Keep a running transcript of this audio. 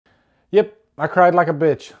Yep, I cried like a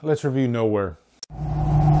bitch. Let's review Nowhere.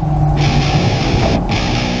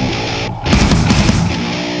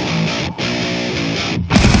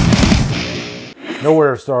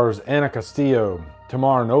 Nowhere stars Ana Castillo,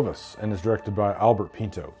 Tamar Novus, and is directed by Albert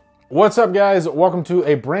Pinto. What's up, guys? Welcome to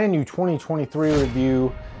a brand new 2023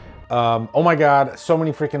 review. Oh my God, so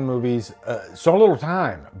many freaking movies, so little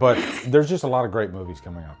time, but there's just a lot of great movies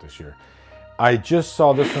coming out this year. I just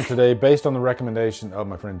saw this one today based on the recommendation of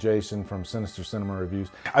my friend Jason from Sinister Cinema Reviews.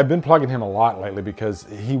 I've been plugging him a lot lately because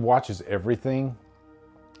he watches everything.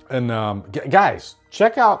 And guys,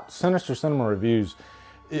 check out Sinister Cinema Reviews.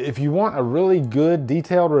 If you want a really good,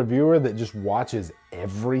 detailed reviewer that just watches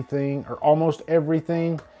everything or almost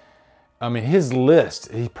everything, I mean, his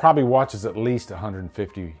list, he probably watches at least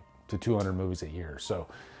 150 to 200 movies a year. So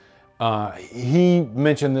he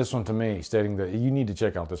mentioned this one to me, stating that you need to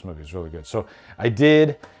check out this movie. It's really good. So I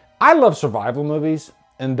did. I love survival movies,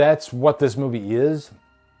 and that's what this movie is.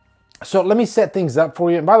 So let me set things up for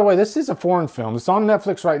you. And by the way, this is a foreign film. It's on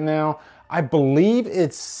Netflix right now. I believe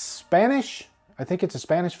it's Spanish. I think it's a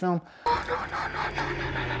Spanish film. No.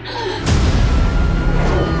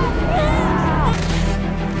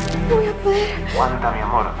 Voy a poder. Aguanta, mi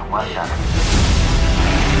amor, aguanta.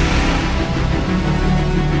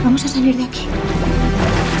 Vamos a salir de aquí.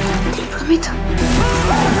 Te lo prometo.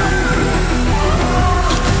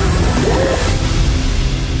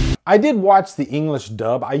 I did watch the English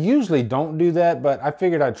dub. I usually don't do that, but I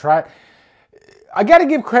figured I'd try it. I got to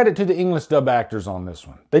give credit to the English dub actors on this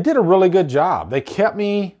one. They did a really good job. They kept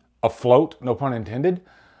me afloat, no pun intended,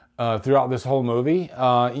 throughout this whole movie.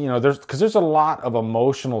 You know, there's a lot of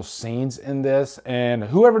emotional scenes in this, and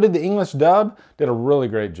whoever did the English dub did a really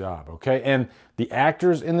great job, okay? And the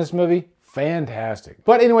actors in this movie, fantastic.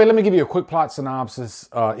 But anyway, let me give you a quick plot synopsis.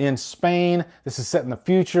 In Spain, this is set in the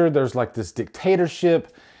future. There's like this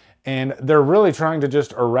dictatorship, and they're really trying to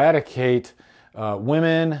just eradicate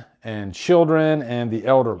women and children and the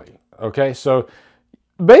elderly, okay? So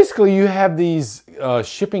basically you have these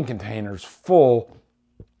shipping containers full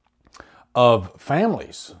of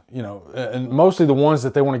families, you know, and mostly the ones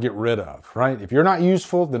that they want to get rid of, right? If you're not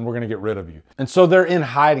useful, then we're going to get rid of you. And so they're in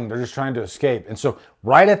hiding. They're just trying to escape. And so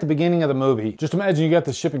right at the beginning of the movie, just imagine you got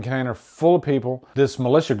the shipping container full of people. This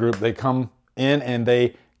militia group, they come in and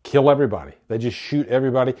they kill everybody. They just shoot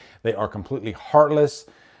everybody. They are completely heartless.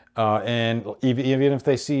 And even if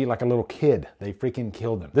they see like a little kid, they freaking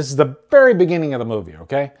kill them. This is the very beginning of the movie,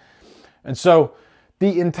 okay? And so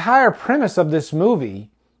the entire premise of this movie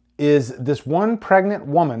is this one pregnant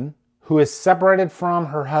woman who is separated from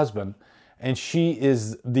her husband, and she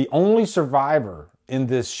is the only survivor in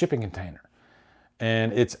this shipping container.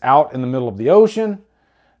 And it's out in the middle of the ocean,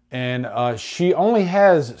 and she only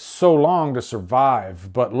has so long to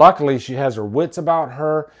survive, but luckily she has her wits about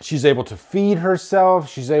her. She's able to feed herself.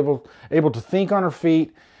 She's able to think on her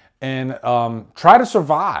feet and try to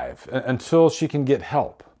survive until she can get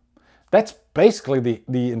help. That's basically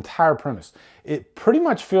the entire premise. It pretty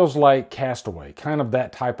much feels like Castaway, kind of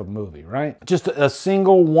that type of movie, right? Just a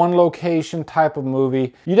single, one location type of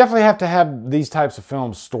movie. You definitely have to have these types of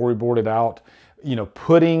films storyboarded out, you know,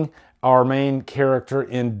 putting our main character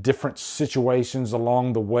in different situations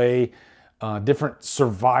along the way, different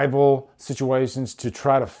survival situations to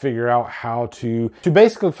try to figure out how to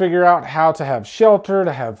basically figure out how to have shelter,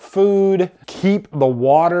 to have food, keep the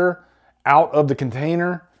water out of the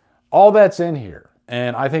container. All that's in here,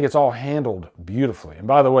 and I think it's all handled beautifully. And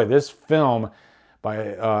by the way, this film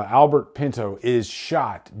by Albert Pinto is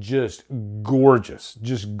shot just gorgeous,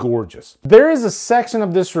 just gorgeous. There is a section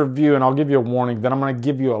of this review, and I'll give you a warning, that I'm going to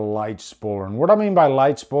give you a light spoiler. And what I mean by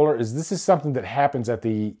light spoiler is this is something that happens at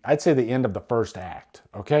I'd say the end of the first act,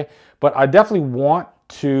 okay? But I definitely want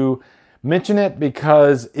to mention it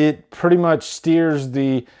because it pretty much steers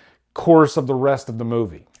the course of the rest of the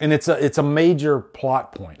movie. And it's a major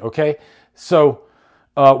plot point, okay? So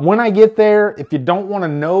when I get there, if you don't want to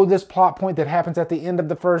know this plot point that happens at the end of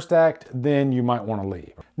the first act, then you might want to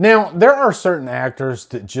leave. Now, there are certain actors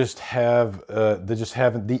that just have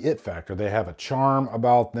the it factor. They have a charm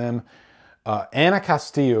about them. Ana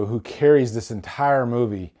Castillo, who carries this entire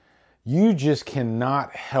movie, you just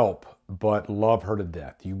cannot help but love her to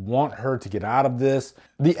death. You want her to get out of this.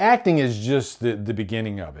 The acting is just the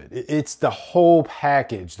beginning of it. It's the whole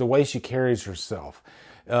package, the way she carries herself.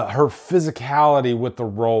 Her physicality with the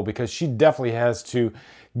role, because she definitely has to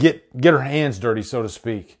get her hands dirty, so to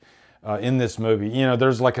speak, in this movie. You know,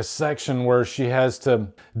 there's like a section where she has to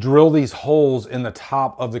drill these holes in the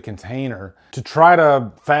top of the container to try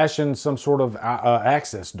to fashion some sort of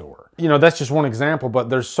access door. You know, that's just one example, but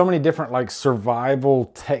there's so many different like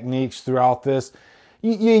survival techniques throughout this.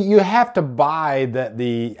 you have to buy that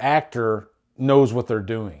the actor knows what they're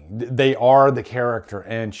doing. They are the character,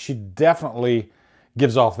 and she definitely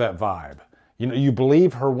gives off that vibe. You know, you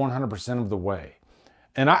believe her 100% of the way.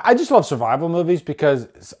 And I just love survival movies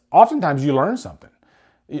because oftentimes you learn something.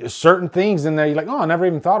 Certain things in there, you're like, oh, I never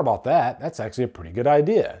even thought about that. That's actually a pretty good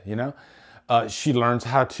idea, you know? She learns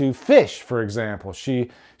how to fish, for example. She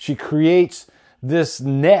creates this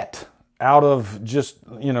net out of just,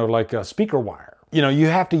 you know, like a speaker wire. You know, you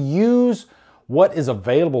have to use what is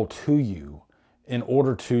available to you in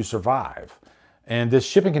order to survive. And this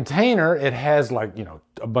shipping container, it has like, you know,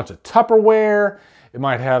 a bunch of Tupperware. It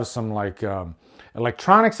might have some like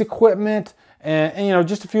electronics equipment and you know,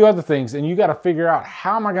 just a few other things. And you got to figure out,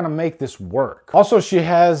 how am I going to make this work? Also, she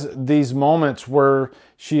has these moments where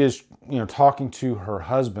she is, you know, talking to her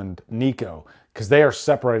husband, Nico, because they are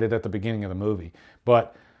separated at the beginning of the movie.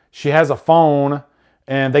 But she has a phone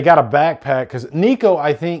and they got a backpack because Nico,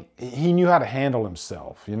 I think he knew how to handle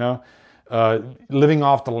himself, you know, living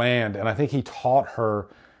off the land. And I think he taught her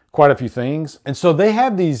quite a few things. And so they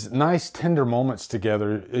have these nice tender moments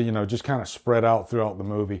together, you know, just kind of spread out throughout the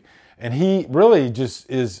movie. And he really just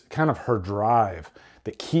is kind of her drive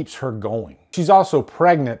that keeps her going. She's also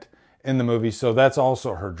pregnant in the movie, so that's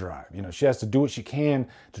also her drive. You know, she has to do what she can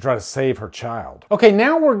to try to save her child. Okay,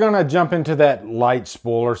 now we're gonna jump into that light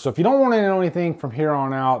spoiler. So if you don't want to know anything from here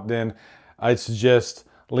on out, then I'd suggest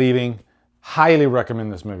leaving. Highly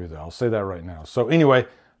recommend this movie though, I'll say that right now. So anyway,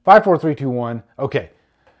 5, 4, 3, 2, 1. Okay,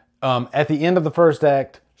 at the end of the first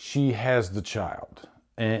act, she has the child.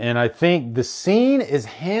 And I think the scene is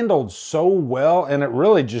handled so well, and it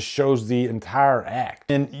really just shows the entire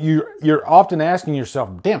act. And you're often asking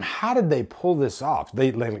yourself, damn, how did they pull this off?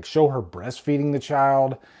 They like show her breastfeeding the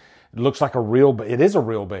child. It looks like it is a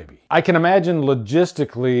real baby. I can imagine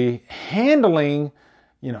logistically handling,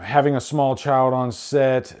 you know, having a small child on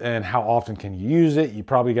set and how often can you use it. You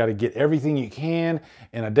probably got to get everything you can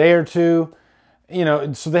in a day or two. You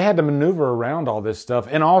know, so they had to maneuver around all this stuff.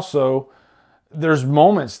 And also, there's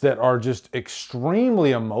moments that are just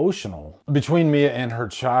extremely emotional between Mia and her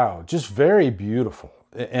child. Just very beautiful.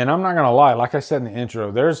 And I'm not gonna lie, like I said in the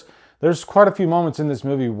intro, there's quite a few moments in this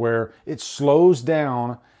movie where it slows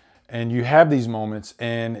down and you have these moments,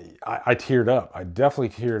 and I teared up. I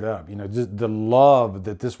definitely teared up. You know, just the love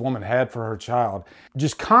that this woman had for her child,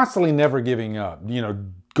 just constantly never giving up, you know,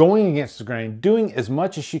 going against the grain, doing as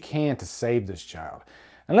much as she can to save this child.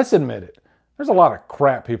 And let's admit it, there's a lot of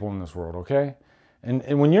crap people in this world, okay?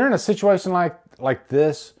 And when you're in a situation like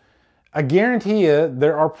this, I guarantee you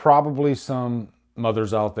there are probably some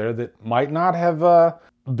mothers out there that might not have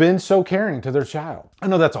been so caring to their child. I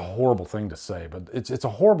know that's a horrible thing to say, but it's a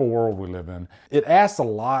horrible world we live in. It asks a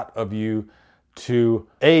lot of you to,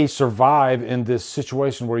 A, survive in this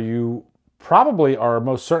situation where you probably are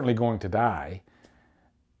most certainly going to die,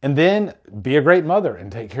 and then be a great mother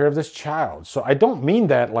and take care of this child. So I don't mean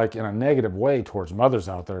that like in a negative way towards mothers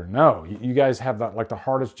out there. No, you guys have that like the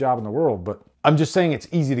hardest job in the world, but I'm just saying it's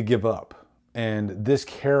easy to give up. And this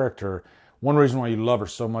character, one reason why you love her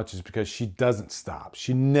so much is because she doesn't stop.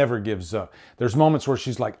 She never gives up. There's moments where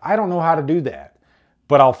she's like, I don't know how to do that,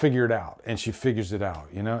 but I'll figure it out. And she figures it out,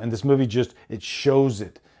 you know? And this movie just, it shows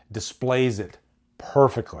it, displays it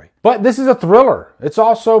perfectly. But this is a thriller. It's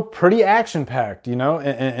also pretty action-packed, you know,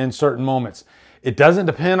 in certain moments. It doesn't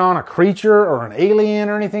depend on a creature or an alien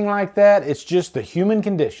or anything like that. It's just the human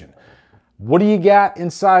condition. What do you got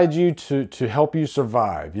inside you to help you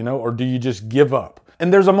survive, you know, or do you just give up?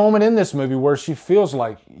 And there's a moment in this movie where she feels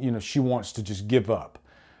like, you know, she wants to just give up,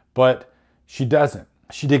 but she doesn't.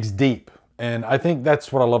 She digs deep. And I think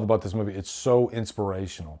that's what I love about this movie. It's so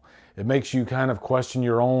inspirational. It makes you kind of question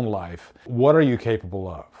your own life. What are you capable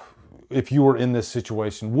of? If you were in this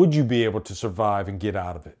situation, would you be able to survive and get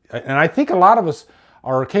out of it? And I think a lot of us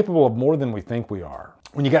are capable of more than we think we are.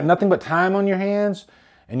 When you got nothing but time on your hands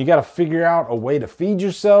and you got to figure out a way to feed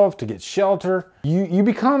yourself, to get shelter, you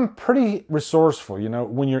become pretty resourceful, you know,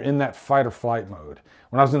 when you're in that fight or flight mode.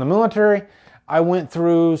 When I was in the military, I went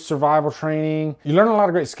through survival training. You learn a lot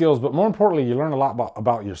of great skills, but more importantly, you learn a lot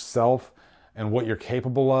about yourself and what you're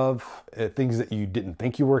capable of, things that you didn't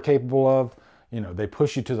think you were capable of. You know, they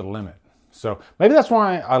push you to the limit. So maybe that's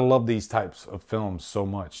why I love these types of films so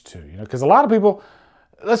much too, you know, because a lot of people,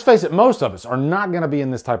 let's face it, most of us are not going to be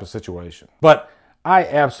in this type of situation. But I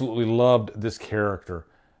absolutely loved this character,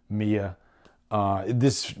 Mia.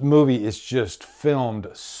 This movie is just filmed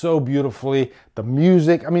so beautifully. The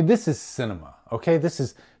music, I mean, this is cinema, okay? This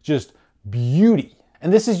is just beauty.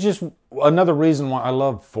 And this is just another reason why I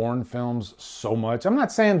love foreign films so much. I'm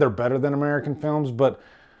not saying they're better than American films, but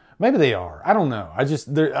Maybe they are. I don't know.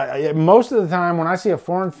 Most of the time when I see a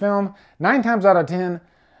foreign film, 9 times out of 10,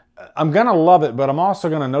 I'm going to love it, but I'm also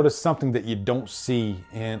going to notice something that you don't see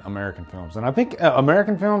in American films. And I think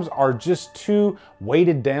American films are just too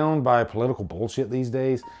weighted down by political bullshit these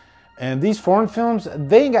days. And these foreign films,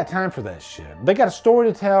 they ain't got time for that shit. They got a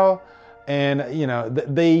story to tell, and, you know,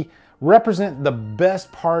 they represent the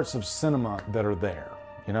best parts of cinema that are there.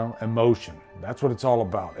 You know, emotion. That's what it's all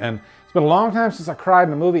about. And it's been a long time since I cried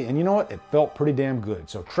in a movie, and you know what? It felt pretty damn good.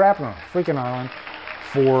 So trapped on a freaking island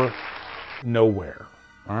for nowhere.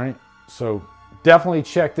 All right, so definitely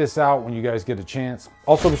check this out when you guys get a chance.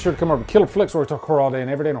 Also, be sure to come over to Killer Flicks, where we talk horror all day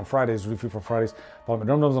and every day. And on Fridays, review for Fridays. Follow me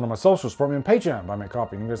Drumdums on all my socials. Support me on Patreon. Buy me a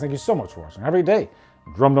copy. And you guys, thank you so much for watching. Have a great day.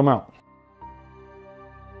 Drumdum out.